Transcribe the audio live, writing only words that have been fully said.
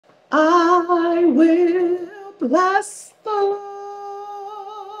I will bless the Lord,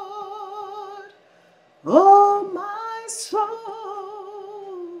 oh my soul,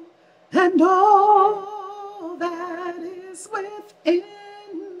 and all that is within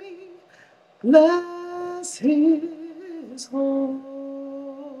me. Bless his holy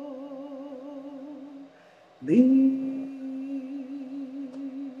name.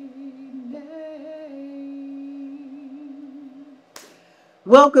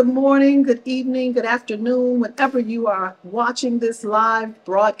 Well, good morning, good evening, good afternoon, whenever you are watching this live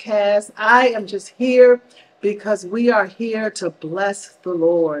broadcast. I am just here because we are here to bless the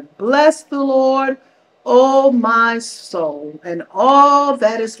Lord. Bless the Lord, oh my soul, and all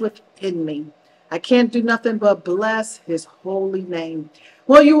that is within me. I can't do nothing but bless his holy name.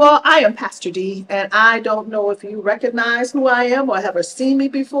 Well, you all, I am Pastor Dee, and I don't know if you recognize who I am or have ever seen me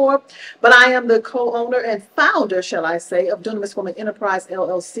before, but I am the co-owner and founder, shall I say, of Dunamis Woman Enterprise,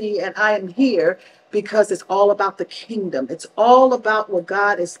 LLC, and I am here because it's all about the kingdom. It's all about what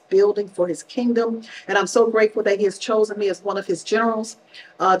God is building for his kingdom, and I'm so grateful that he has chosen me as one of his generals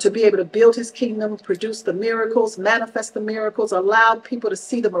to be able to build his kingdom, produce the miracles, manifest the miracles, allow people to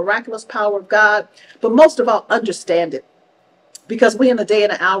see the miraculous power of God, but most of all, understand it. Because we're in a day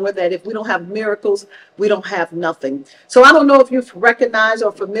and an hour that if we don't have miracles, we don't have nothing. So I don't know if you've recognized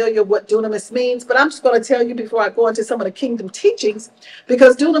or familiar what dunamis means, but I'm just going to tell you before I go into some of the kingdom teachings,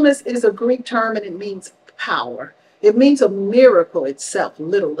 because dunamis is a Greek term and it means power. It means a miracle itself,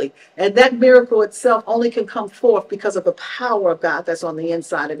 literally. And that miracle itself only can come forth because of the power of God that's on the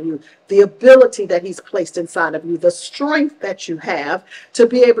inside of you, the ability that he's placed inside of you, the strength that you have to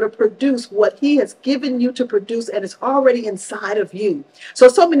be able to produce what he has given you to produce, and it's already inside of you.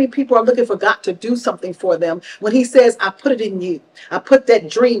 So many people are looking for God to do something for them when he says, I put it in you. I put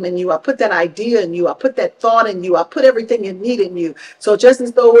that dream in you. I put that idea in you. I put that thought in you. I put everything you need in you. So just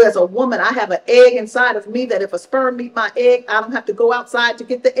as though as a woman, I have an egg inside of me that if a sperm meet my egg, I don't have to go outside to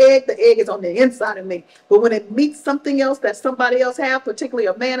get the egg. The egg is on the inside of me. But when it meets something else that somebody else have, particularly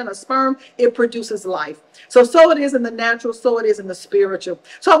a man and a sperm, it produces life. So it is in the natural, so it is in the spiritual.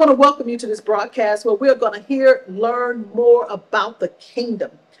 So I want to welcome you to this broadcast where we're going to learn more about the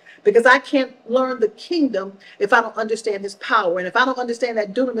kingdom. Because I can't learn the kingdom if I don't understand his power. And if I don't understand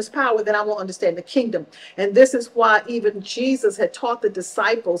that dunamis power, then I won't understand the kingdom. And this is why even Jesus had taught the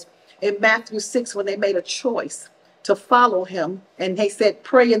disciples in Matthew 6 when they made a choice to follow him. And he said,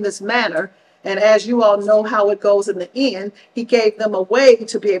 pray in this manner. And as you all know how it goes in the end, he gave them a way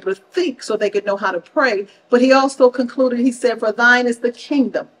to be able to think so they could know how to pray. But he also concluded, he said, for thine is the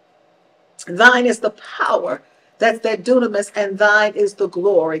kingdom. Thine is the power. That's that dunamis, and thine is the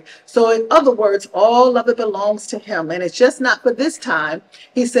glory. So in other words, all of it belongs to him. And it's just not for this time.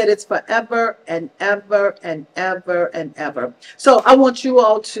 He said it's forever and ever and ever and ever. So I want you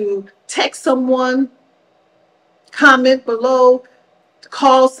all to text someone, comment below,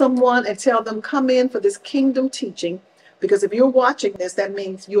 call someone and tell them, come in for this kingdom teaching. Because if you're watching this, that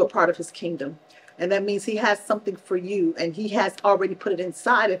means you are part of his kingdom. And that means he has something for you, and he has already put it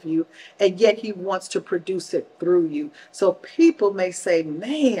inside of you, and yet he wants to produce it through you. So people may say,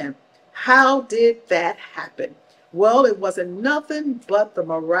 man, how did that happen? Well, it wasn't nothing but the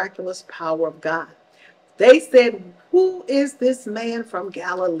miraculous power of God. They said, who is this man from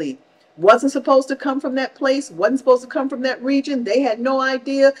Galilee? Wasn't supposed to come from that place, wasn't supposed to come from that region. They had no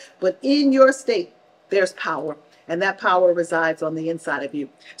idea, but in your state, there's power, and that power resides on the inside of you.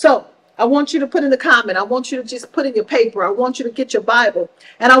 So I want you to put in the comment. I want you to just put in your paper. I want you to get your Bible.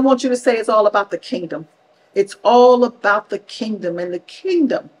 And I want you to say it's all about the kingdom. It's all about the kingdom. And the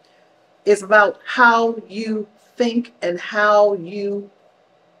kingdom is about how you think and how you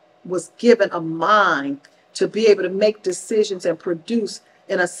was given a mind to be able to make decisions and produce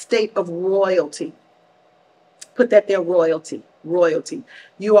in a state of royalty. Put that there, royalty. Royalty.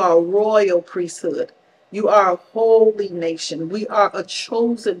 You are a royal priesthood. You are a holy nation. We are a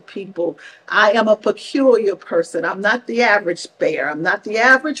chosen people. I am a peculiar person. I'm not the average bear. I'm not the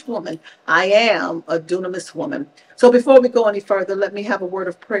average woman. I am a dunamis woman. So before we go any further, let me have a word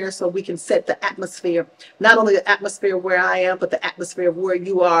of prayer so we can set the atmosphere. Not only the atmosphere where I am, but the atmosphere of where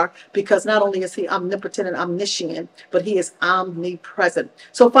you are. Because not only is he omnipotent and omniscient, but he is omnipresent.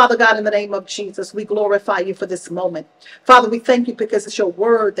 So Father God, in the name of Jesus, we glorify you for this moment. Father, we thank you because it's your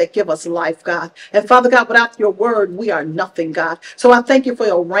word that gives us life, God. And Father God, without your word, we are nothing, God. So I thank you for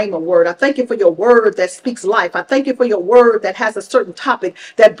your rhema word. I thank you for your word that speaks life. I thank you for your word that has a certain topic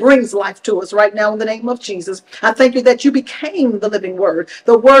that brings life to us right now in the name of Jesus. I thank thank you that you became the living word.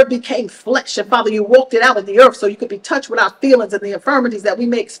 The word became flesh. And Father, you walked it out in the earth so you could be touched with our feelings and the infirmities that we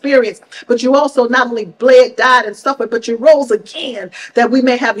may experience. But you also not only bled, died, and suffered, but you rose again that we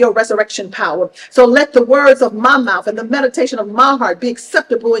may have your resurrection power. So let the words of my mouth and the meditation of my heart be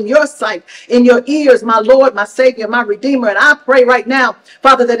acceptable in your sight, in your ears, my Lord, my Savior, my Redeemer. And I pray right now,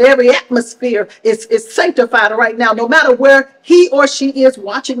 Father, that every atmosphere is sanctified right now, no matter where he or she is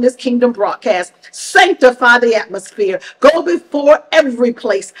watching this kingdom broadcast. Sanctify the atmosphere. Go before every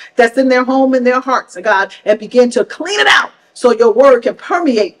place that's in their home, in their hearts, God, and begin to clean it out so your word can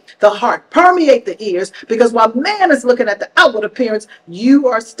permeate the heart, permeate the ears, because while man is looking at the outward appearance, you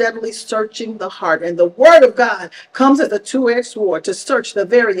are steadily searching the heart. And the word of God comes as a two-edged sword to search the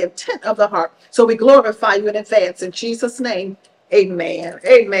very intent of the heart. So we glorify you in advance. In Jesus' name, amen.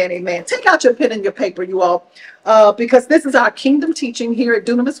 Amen. Amen. Take out your pen and your paper, you all, because this is our kingdom teaching here at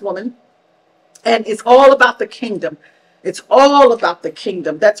Dunamis Woman. And it's all about the kingdom. It's all about the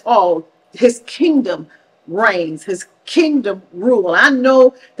kingdom. That's all. His kingdom reigns. His kingdom rule. I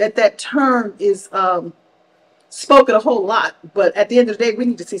know that that term is spoken a whole lot, but at the end of the day, we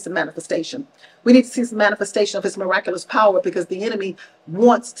need to see some manifestation. We need to see some manifestation of his miraculous power, because the enemy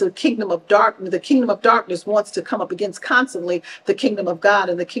wants the kingdom of darkness wants to come up against constantly the kingdom of God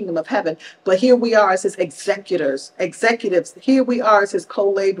and the kingdom of heaven. But here we are as his executives. Here we are as his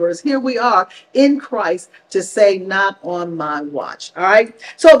co-laborers. Here we are in Christ to say, not on my watch. All right.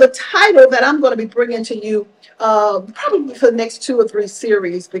 So the title that I'm going to be bringing to you probably for the next 2 or 3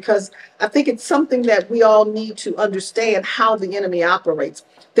 series, because I think it's something that we all need to understand how the enemy operates.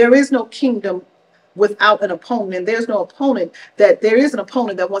 There is no kingdom without an opponent, and there is an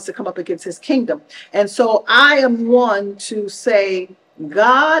opponent that wants to come up against his kingdom. And so I am one to say,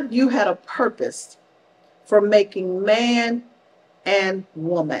 God, you had a purpose for making man and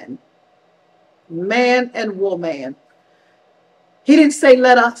woman. Man and woman. He didn't say,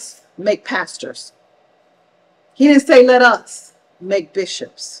 let us make pastors. He didn't say, let us make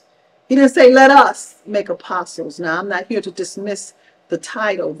bishops. He didn't say, let us make apostles. Now, I'm not here to dismiss the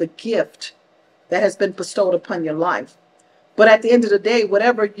title, the gift that has been bestowed upon your life. But at the end of the day,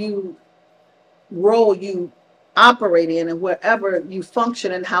 whatever role you operate in, and wherever you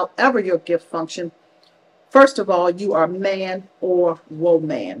function, and however your gift function, first of all, you are man or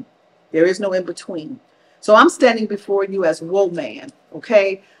woman. There is no in between. So I'm standing before you as woman,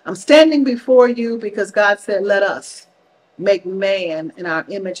 okay? I'm standing before you because God said, let us make man in our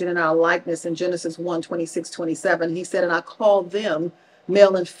image and in our likeness. In Genesis 1:26-27, he said, and I call them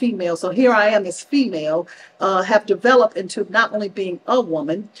male and female. So here I am as female, have developed into not only being a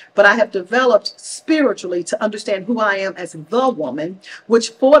woman, but I have developed spiritually to understand who I am as the woman,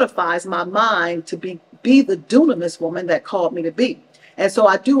 which fortifies my mind to be the dunamis woman that called me to be. And so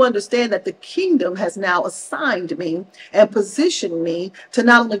I do understand that the kingdom has now assigned me and positioned me to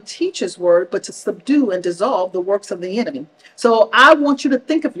not only teach his word, but to subdue and dissolve the works of the enemy. So I want you to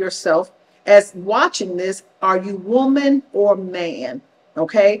think of yourself as watching this. Are you woman or man?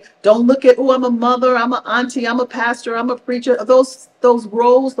 Okay. Don't look at, oh, I'm a mother, I'm an auntie, I'm a pastor, I'm a preacher. Those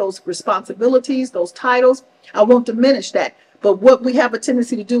roles, those responsibilities, those titles, I won't diminish that. But what we have a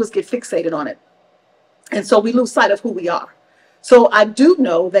tendency to do is get fixated on it. And so we lose sight of who we are. So I do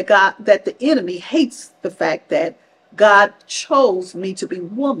know that that the enemy hates the fact that God chose me to be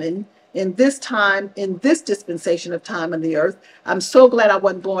woman in this time, in this dispensation of time on the earth. I'm so glad I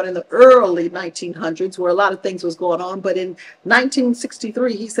wasn't born in the early 1900s where a lot of things was going on. But in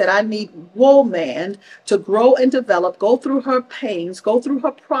 1963, he said, I need woman to grow and develop, go through her pains, go through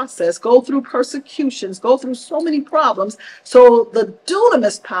her process, go through persecutions, go through so many problems, so the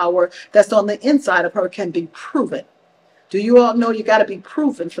dunamis power that's on the inside of her can be proven. Do you all know you got to be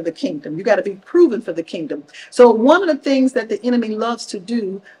proven for the kingdom? You got to be proven for the kingdom. So one of the things that the enemy loves to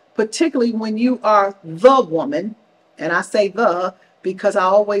do, particularly when you are the woman, and I say the because I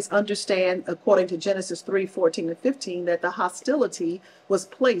always understand, according to Genesis 3:14-15, that the hostility was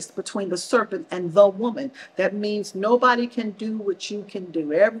placed between the serpent and the woman. That means nobody can do what you can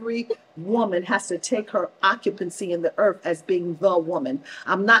do. Every woman has to take her occupancy in the earth as being the woman.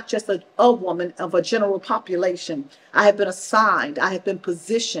 I'm not just a woman of a general population. I have been assigned. I have been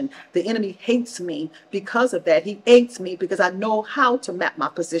positioned. The enemy hates me because of that. He hates me because I know how to map my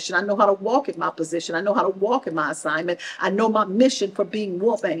position. I know how to walk in my position. I know how to walk in my assignment. I know my mission for being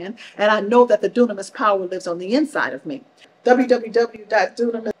woman, and I know that the dunamis power lives on the inside of me.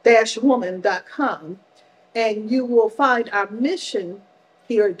 www.dunamis-woman.com, and you will find our mission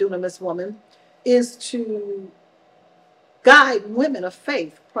here at Dunamis Woman is to guide women of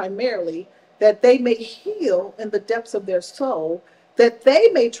faith primarily, that they may heal in the depths of their soul, that they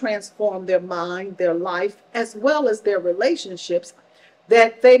may transform their mind, their life, as well as their relationships,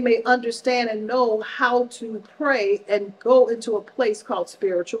 that they may understand and know how to pray and go into a place called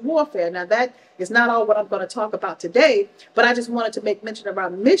spiritual warfare. Now, that is not all what I'm going to talk about today, but I just wanted to make mention of our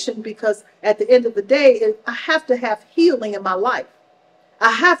mission, because at the end of the day, I have to have healing in my life.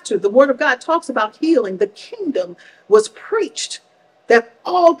 I have to. The word of God talks about healing. The kingdom was preached, that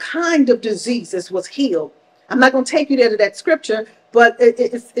all kind of diseases was healed. I'm not going to take you there to that scripture, but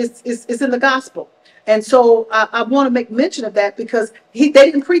it's in the gospel. And so I want to make mention of that, because they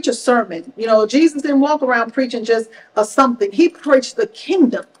didn't preach a sermon. You know, Jesus didn't walk around preaching just a something. He preached the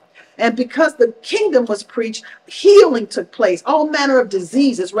kingdom. And because the kingdom was preached, healing took place. All manner of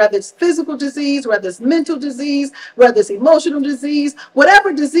diseases, whether it's physical disease, whether it's mental disease, whether it's emotional disease,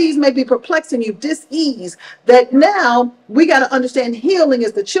 whatever disease may be perplexing you, dis-ease, that now we got to understand healing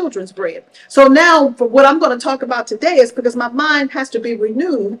is the children's bread. So now, for what I'm going to talk about today, is because my mind has to be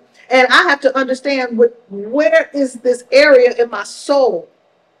renewed, and I have to understand where is this area in my soul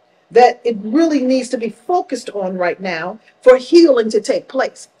that it really needs to be focused on right now for healing to take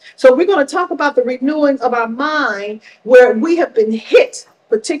place. So we're going to talk about the renewing of our mind, where we have been hit,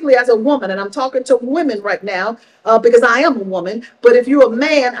 particularly as a woman. And I'm talking to women right now because I am a woman. But if you're a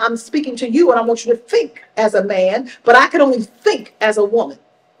man, I'm speaking to you, and I want you to think as a man, but I can only think as a woman.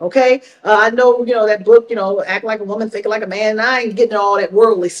 Okay. I know, that book, Act Like a Woman, Think Like a Man. I ain't getting all that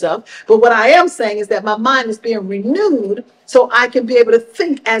worldly stuff. But what I am saying is that my mind is being renewed so I can be able to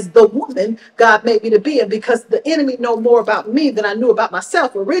think as the woman God made me to be. And because the enemy know more about me than I knew about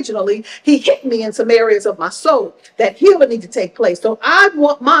myself originally, he hit me in some areas of my soul that healing need to take place. So I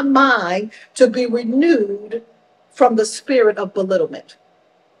want my mind to be renewed from the spirit of belittlement.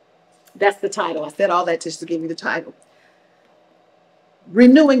 That's the title. I said all that just to give you the title.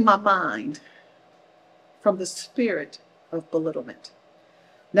 Renewing my mind from the spirit of belittlement.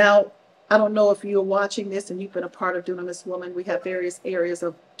 Now, I don't know if you're watching this and you've been a part of Dunamis Woman. We have various areas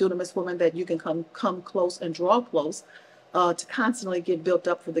of Dunamis Woman that you can come close and draw close to constantly get built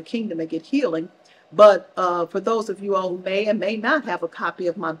up for the kingdom and get healing. But for those of you all who may and may not have a copy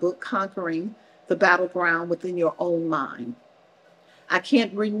of my book, Conquering the Battleground Within Your Own Mind, I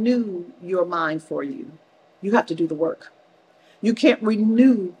can't renew your mind for you. You have to do the work. You can't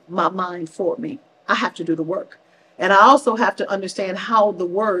renew my mind for me. I have to do the work. And I also have to understand how the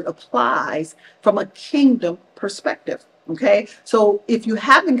word applies from a kingdom perspective. Okay. So if you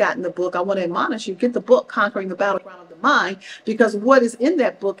haven't gotten the book, I want to admonish you, get the book, Conquering the Battleground of the Mind, because what is in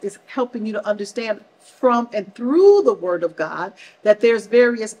that book is helping you to understand from and through the word of God that there's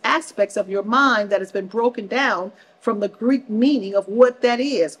various aspects of your mind that has been broken down from the Greek meaning of what that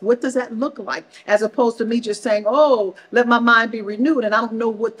is. What does that look like? As opposed to me just saying, oh, let my mind be renewed. And I don't know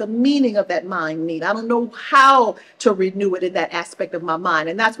what the meaning of that mind means. I don't know how to renew it in that aspect of my mind.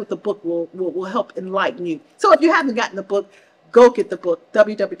 And that's what the book will help enlighten you. So if you haven't gotten the book, go get the book,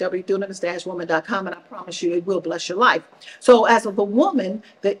 www.dunamis-woman.com, and I promise you it will bless your life. So as of a woman,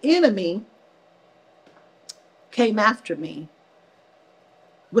 the enemy came after me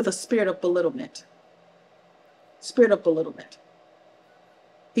with a spirit of belittlement. Spirit of belittlement.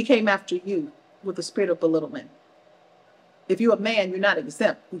 He came after you with the spirit of belittlement. If you're a man, you're not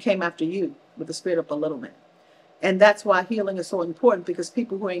exempt. He came after you with the spirit of belittlement. And that's why healing is so important, because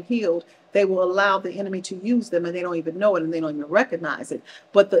people who ain't healed, they will allow the enemy to use them and they don't even know it and they don't even recognize it.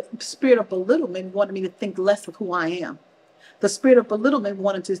 But the spirit of belittlement wanted me to think less of who I am. The spirit of belittlement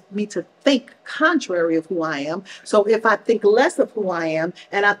wanted me to think contrary of who I am. So if I think less of who I am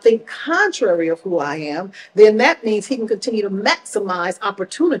and I think contrary of who I am, then that means he can continue to maximize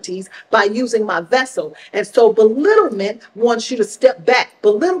opportunities by using my vessel. And so belittlement wants you to step back.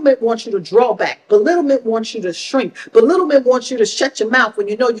 Belittlement wants you to draw back. Belittlement wants you to shrink. Belittlement wants you to shut your mouth when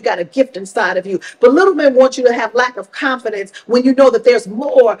you know you got a gift inside of you. Belittlement wants you to have lack of confidence when you know that there's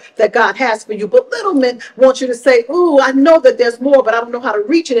more that God has for you. Belittlement wants you to say, ooh, I know that there's more, but I don't know how to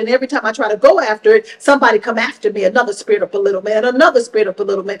reach it. And every time I try to go after it, somebody come after me, another spirit of belittlement and another spirit of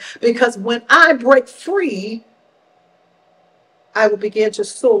belittlement. Because when I break free, I will begin to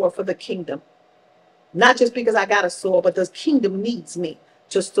soar for the kingdom. Not just because I got to soar, but the kingdom needs me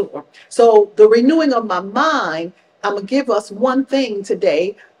to soar. So the renewing of my mind, I'm going to give us one thing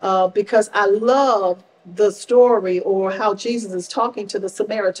today because I love the story or how Jesus is talking to the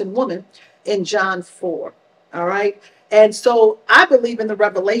Samaritan woman in John 4. All right. And so I believe in the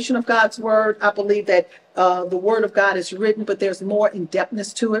revelation of God's word. I believe that the word of God is written, but there's more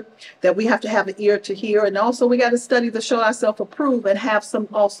in-depthness to it, that we have to have an ear to hear. And also we got to study to show ourselves approved and have some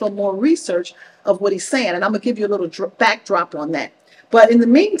also more research of what he's saying. And I'm going to give you a little backdrop on that. But in the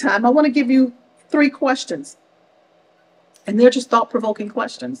meantime, I want to give you 3 questions. And they're just thought-provoking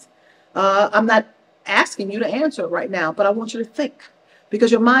questions. I'm not asking you to answer it right now, but I want you to think,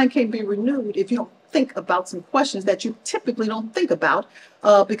 because your mind can't be renewed if you don't think about some questions that you typically don't think about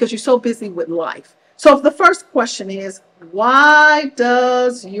because you're so busy with life. So the first question is, why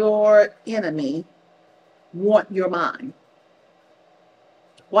does your enemy want your mind?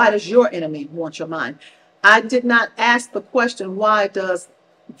 Why does your enemy want your mind? I did not ask the question, why does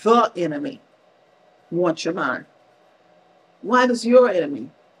the enemy want your mind? Why does your enemy?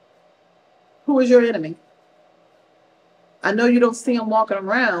 Who is your enemy? I know you don't see him walking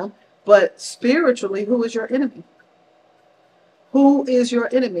around, but spiritually, who is your enemy? Who is your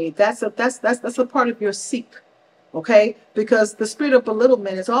enemy? That's a part of your seek. Okay? Because the spirit of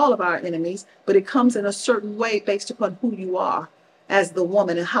belittlement is all of our enemies, but it comes in a certain way based upon who you are as the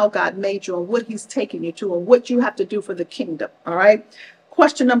woman and how God made you and what he's taking you to and what you have to do for the kingdom. All right?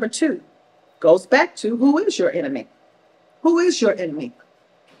 Question number 2 goes back to, who is your enemy? Who is your enemy?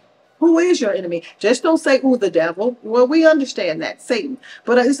 Who is your enemy? Just don't say, ooh, the devil. Well, we understand that, Satan.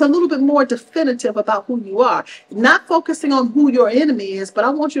 But it's a little bit more definitive about who you are. Not focusing on who your enemy is, but I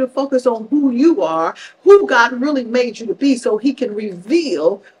want you to focus on who you are, who God really made you to be so he can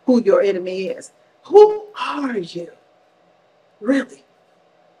reveal who your enemy is. Who are you? Really?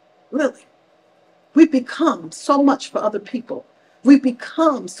 Really? We become so much for other people. We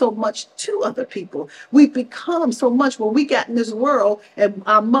become so much to other people. We become so much when we got in this world and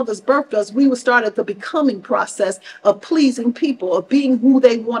our mothers birthed us, we started the becoming process of pleasing people, of being who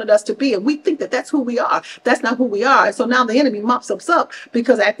they wanted us to be. And we think that that's who we are. That's not who we are. And so now the enemy mops us up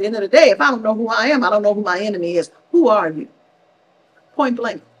because at the end of the day, if I don't know who I am, I don't know who my enemy is. Who are you? Point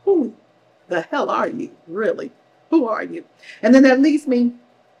blank, who the hell are you? Really? Who are you? And then that leads me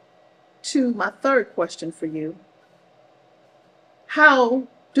to my third question for you. How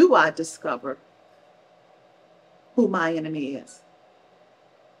do I discover who my enemy is?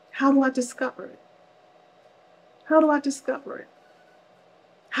 How do I discover it? How do I discover it?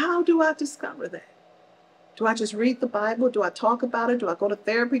 How do I discover that? Do I just read the Bible? Do I talk about it? Do I go to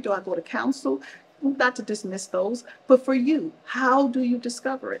therapy? Do I go to counsel? Not to dismiss those, but for you, how do you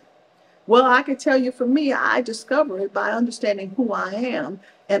discover it? Well, I can tell you for me, I discover it by understanding who I am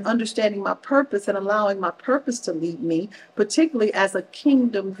and understanding my purpose and allowing my purpose to lead me, particularly as a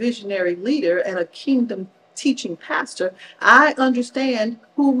kingdom visionary leader and a kingdom teaching pastor. I understand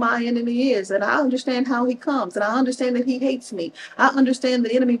who my enemy is, and I understand how he comes, and I understand that he hates me. I understand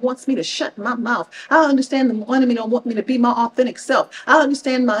the enemy wants me to shut my mouth. I understand the enemy don't want me to be my authentic self. I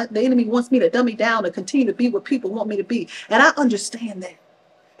understand the enemy wants me to dumb me down and continue to be what people want me to be, and I understand that.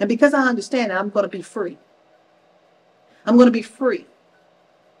 And because I understand that, I'm going to be free. I'm going to be free.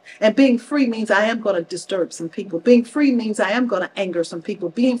 And being free means I am going to disturb some people. Being free means I am going to anger some people.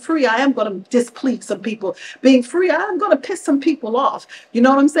 Being free, I am going to displease some people. Being free, I am going to piss some people off. You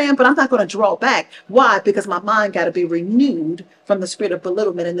know what I'm saying? But I'm not going to draw back. Why? Because my mind got to be renewed from the spirit of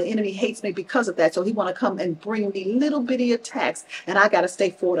belittlement. And the enemy hates me because of that. So he want to come and bring me little bitty attacks. And I got to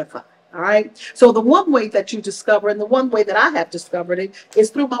stay fortified. All right. So the one way that you discover, and the one way that I have discovered it, is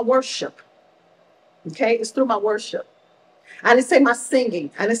through my worship. Okay. It's through my worship. I didn't say my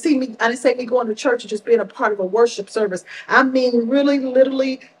singing. I didn't say me going to church and just being a part of a worship service. I mean, really,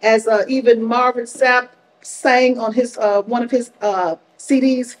 literally, as even Marvin Sapp sang on his one of his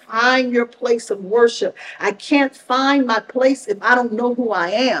CDs, find your place of worship. I can't find my place if I don't know who I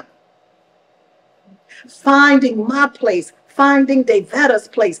am. Finding my place, finding Davetta's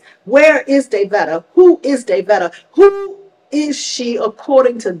place. Where is Davetta? Who is Davetta? Who is she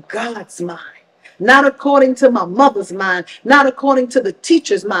according to God's mind? Not according to my mother's mind, not according to the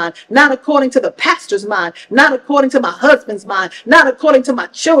teacher's mind, not according to the pastor's mind, not according to my husband's mind, not according to my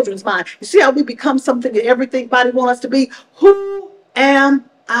children's mind. You see how we become something that everybody wants us to be? Who am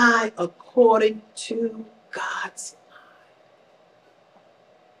I according to God's mind?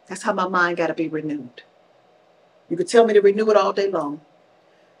 That's how my mind got to be renewed. You could tell me to renew it all day long,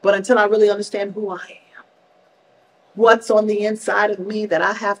 but until I really understand who I am, what's on the inside of me that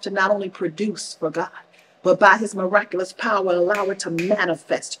I have to not only produce for God, but by his miraculous power, allow it to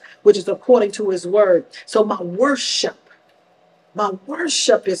manifest, which is according to his word. So my worship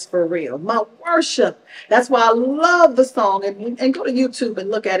is for real. My worship. That's why I love the song. And go to YouTube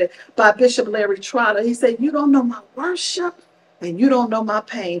and look at it by Bishop Larry Trotter. He said, you don't know my worship and you don't know my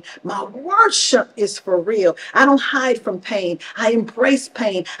pain. My worship is for real. I don't hide from pain. I embrace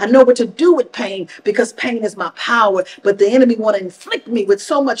pain. I know what to do with pain because pain is my power. But the enemy want to inflict me with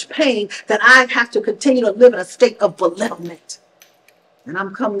so much pain that I have to continue to live in a state of belittlement. And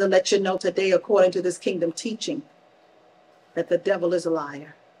I'm coming to let you know today, according to this kingdom teaching, that the devil is a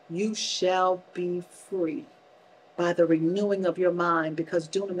liar. You shall be free by the renewing of your mind, because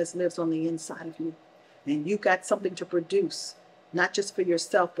dunamis lives on the inside of you. And you got something to produce, not just for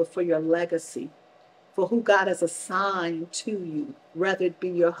yourself, but for your legacy, for who God has assigned to you, whether it be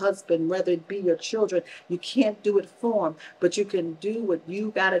your husband, whether it be your children. You can't do it for them, but you can do what you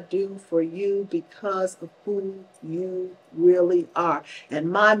got to do for you because of who you really are.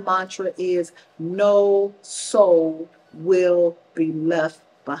 And my mantra is, no soul will be left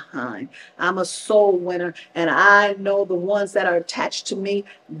behind. I'm a soul winner, and I know the ones that are attached to me,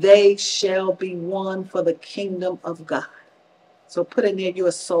 they shall be won for the kingdom of God. So put in there, you're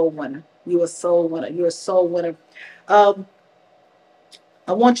a soul winner. You're a soul winner. You're a soul winner. I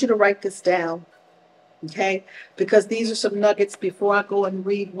want you to write this down, okay? Because these are some nuggets before I go and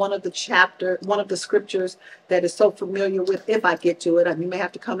read one of the scriptures that is so familiar with, if I get to it. You may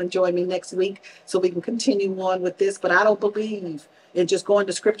have to come and join me next week so we can continue on with this. But I don't believe in just going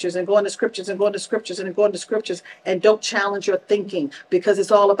to scriptures and going to scriptures and going to scriptures and going to scriptures and don't challenge your thinking, because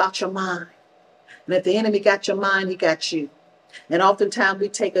it's all about your mind. And if the enemy got your mind, he got you. And oftentimes we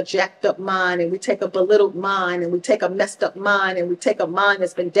take a jacked up mind, and we take a belittled mind, and we take a messed up mind, and we take a mind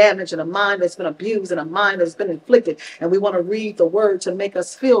that's been damaged, and a mind that's been abused, and a mind that's been inflicted. And we want to read the word to make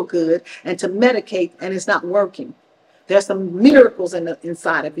us feel good and to medicate, and it's not working. There's some miracles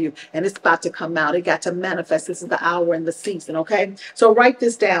inside of you, and it's about to come out. It got to manifest. This is the hour and the season, okay? So write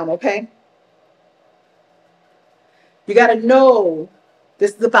this down, okay? You got to know.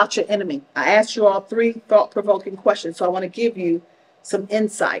 This is about your enemy. I asked you all 3 thought-provoking questions, so I want to give you some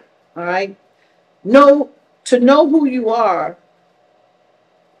insight, all right? To know who you are,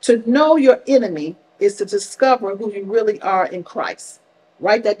 to know your enemy is to discover who you really are in Christ.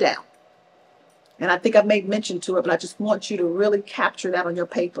 Write that down. And I think I made mention to it, but I just want you to really capture that on your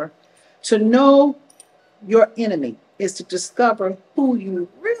paper. To know your enemy is to discover who you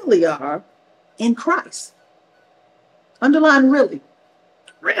really are in Christ. Underline really.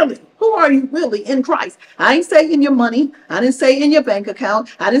 Really? Who are you really in Christ? I ain't say in your money. I didn't say in your bank account.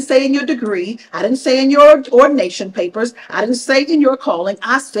 I didn't say in your degree. I didn't say in your ordination papers. I didn't say in your calling.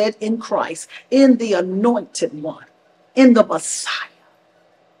 I said in Christ, in the anointed one, in the Messiah.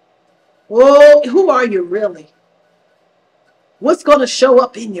 Whoa, who are you really? What's going to show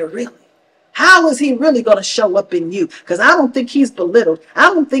up in you really? How is he really going to show up in you? Because I don't think he's belittled. I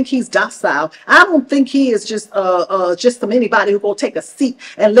don't think he's docile. I don't think he is just some anybody who will take a seat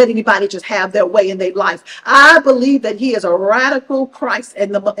and let anybody just have their way in their life. I believe that he is a radical Christ as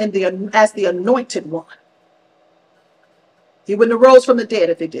the anointed one. He wouldn't have rose from the dead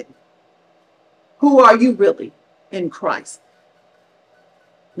if he didn't. Who are you really in Christ?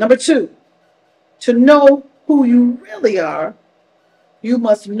 Number 2, to know who you really are, you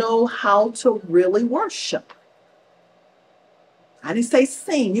must know how to really worship. I didn't say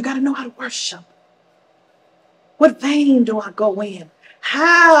sing. You got to know how to worship. What vein do I go in?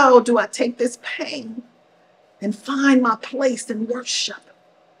 How do I take this pain and find my place in worship?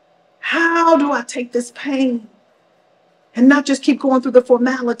 How do I take this pain and not just keep going through the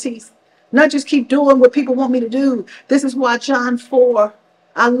formalities, not just keep doing what people want me to do? This is why John 4,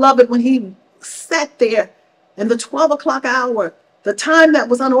 I love it when he sat there in the 12 o'clock hour, the time that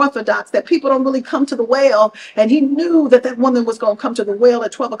was unorthodox, that people don't really come to the well. And he knew that that woman was going to come to the well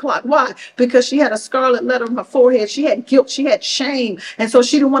at 12 o'clock. Why? Because she had a scarlet letter on her forehead. She had guilt. She had shame. And so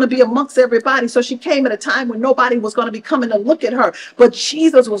she didn't want to be amongst everybody. So she came at a time when nobody was going to be coming to look at her. But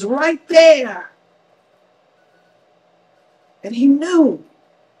Jesus was right there. And he knew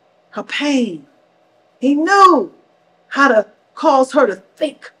her pain. He knew how to cause her to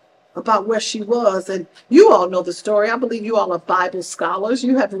think about where she was. And you all know the story. I believe you all are Bible scholars.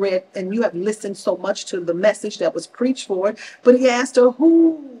 You have read and you have listened so much to the message that was preached for it. But he asked her,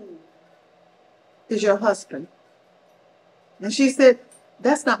 who is your husband? And she said,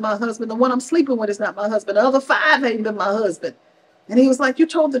 that's not my husband. The one I'm sleeping with is not my husband. The other 5 ain't been my husband. And he was like, you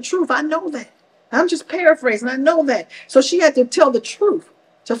told the truth. I know that. I'm just paraphrasing. I know that. So she had to tell the truth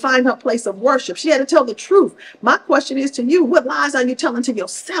to find her place of worship. She had to tell the truth. My question is to you, what lies are you telling to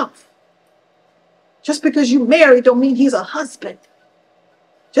yourself? Just because you married don't mean he's a husband.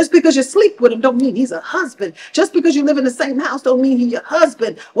 Just because you sleep with him don't mean he's a husband. Just because you live in the same house don't mean he's your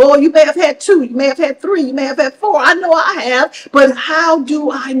husband. Well, you may have had 2, you may have had 3, you may have had 4. I know I have. But how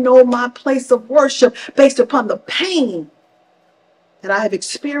do I know my place of worship based upon the pain that I have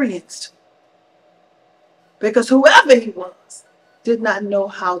experienced? Because whoever he was did not know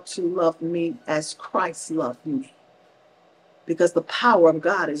how to love me as Christ loved me. Because the power of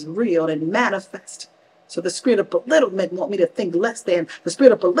God is real and manifest. So the spirit of belittlement want me to think less than. The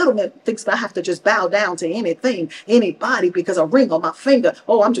spirit of belittlement thinks that I have to just bow down to anything, anybody, because a ring on my finger.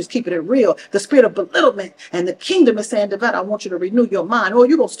 Oh, I'm just keeping it real. The spirit of belittlement. And the kingdom is saying, Devette, I want you to renew your mind. Oh,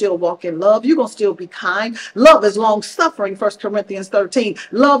 you're going to still walk in love. You're going to still be kind. Love is long suffering, 1 Corinthians 13.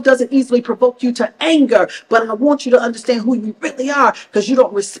 Love doesn't easily provoke you to anger, but I want you to understand who you really are, because you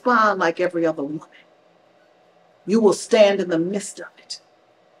don't respond like every other woman. You will stand in the midst of it.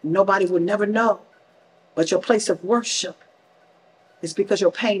 Nobody will never know. But your place of worship is because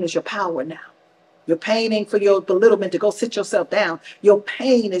your pain is your power now. Your pain ain't for your belittlement to go sit yourself down. Your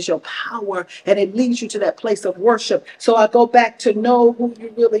pain is your power, and it leads you to that place of worship. So I go back to know who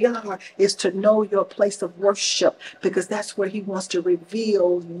you really are, is to know your place of worship, because that's where he wants to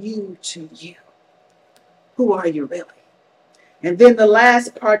reveal you to you. Who are you really? And then the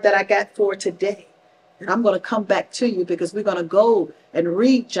last part that I got for today, and I'm going to come back to you because we're going to go and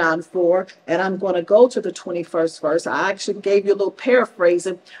read John 4, and I'm going to go to the 21st verse. I actually gave you a little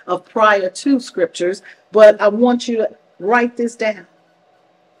paraphrasing of prior to scriptures, but I want you to write this down.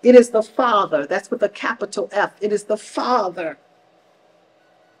 It is the Father. That's with a capital F. It is the Father.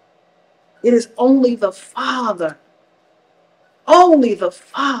 It is only the Father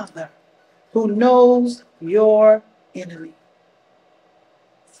who knows your enemy.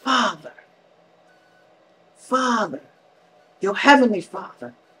 Father, your heavenly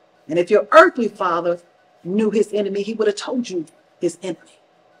Father. And if your earthly father knew his enemy, he would have told you his enemy.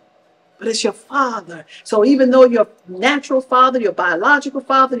 But it's your Father. So even though your natural father, your biological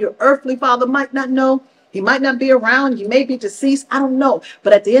father, your earthly father might not know, he might not be around, he may be deceased, I don't know.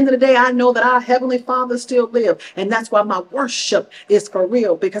 But at the end of the day, I know that our heavenly Father still lives. And that's why my worship is for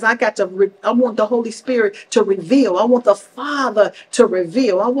real, because I want the Holy Spirit to reveal. I want the Father to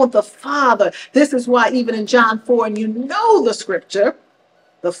reveal. I want the Father. This is why even in John 4, and you know the scripture,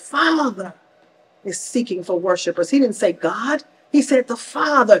 the Father is seeking for worshipers. He didn't say God. He said the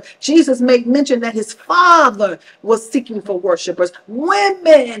Father. Jesus made mention that his Father was seeking for worshipers.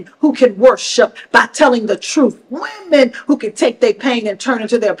 Women who can worship by telling the truth. Women who can take their pain and turn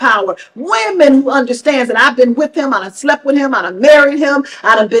into their power. Women who understands that I've been with him, I done slept with him, I done married him,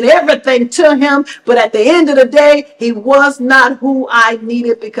 I done been everything to him. But at the end of the day, he was not who I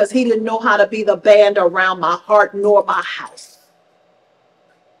needed, because he didn't know how to be the band around my heart nor my house.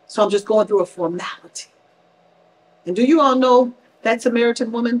 So I'm just going through a formality. And do you all know that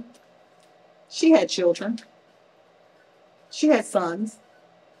Samaritan woman? She had children. She had sons.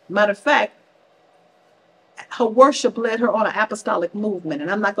 Matter of fact, her worship led her on an apostolic movement.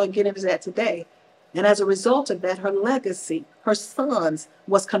 And I'm not going to get into that today. And as a result of that, her legacy, her sons,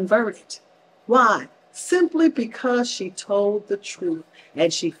 was converted. Why? Simply because she told the truth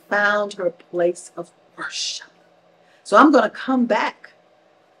and she found her place of worship. So I'm going to come back,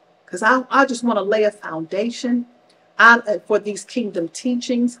 because I just want to lay a foundation for these kingdom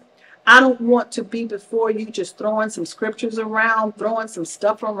teachings. I don't want to be before you just throwing some scriptures around, throwing some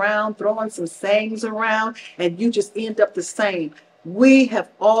stuff around, throwing some sayings around, and you just end up the same. We have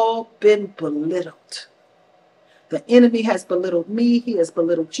all been belittled. The enemy has belittled me. He has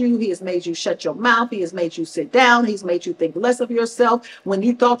belittled you. He has made you shut your mouth. He has made you sit down. He's made you think less of yourself. When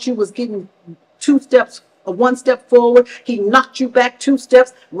you thought you was getting one step forward, he knocked you back 2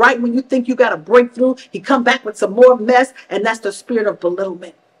 steps. Right when you think you got a breakthrough, he come back with some more mess, and that's the spirit of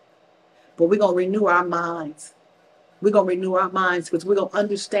belittlement. But we're going to renew our minds. We're going to renew our minds, because we're going to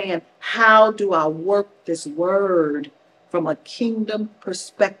understand, how do I work this word from a kingdom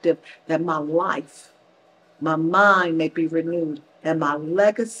perspective, that my life, my mind may be renewed, and my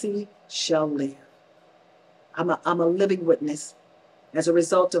legacy shall live. I'm a living witness. As a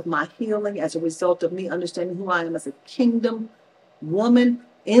result of my healing, as a result of me understanding who I am as a kingdom woman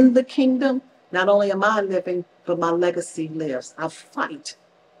in the kingdom, not only am I living, but my legacy lives. I fight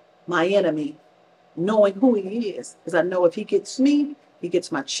my enemy, knowing who he is, because I know if he gets me, he gets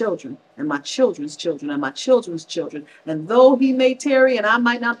my children and my children's children and my children's children. And though he may tarry and I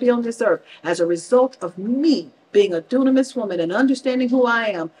might not be on this earth, as a result of me being a dunamis woman and understanding who I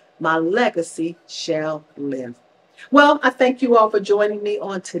am, my legacy shall live. Well, I thank you all for joining me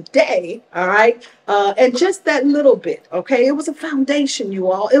on today, all right? And just that little bit, okay? It was a foundation,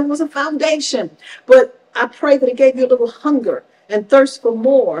 you all. It was a foundation. But I pray that it gave you a little hunger and thirst for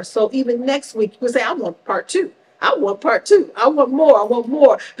more. So even next week, you can say, I want part 2. I want part 2. I want more. I want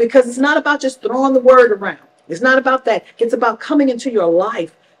more. Because it's not about just throwing the word around. It's not about that. It's about coming into your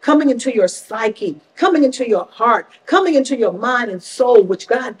life, coming into your psyche, coming into your heart, coming into your mind and soul, which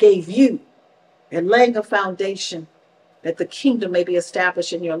God gave you, and laying a foundation that the kingdom may be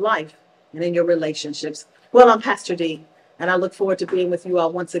established in your life and in your relationships. Well, I'm Pastor Dee, and I look forward to being with you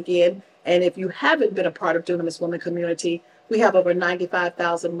all once again. And if you haven't been a part of Dunamis Women Community, we have over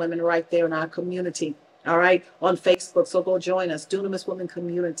 95,000 women right there in our community. All right, on Facebook. So go join us, Dunamis Women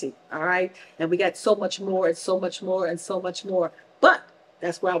Community. All right, and we got so much more and so much more and so much more. But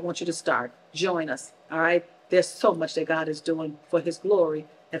that's where I want you to start. Join us. All right, there's so much that God is doing for His glory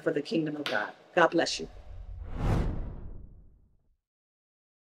and for the kingdom of God. God bless you.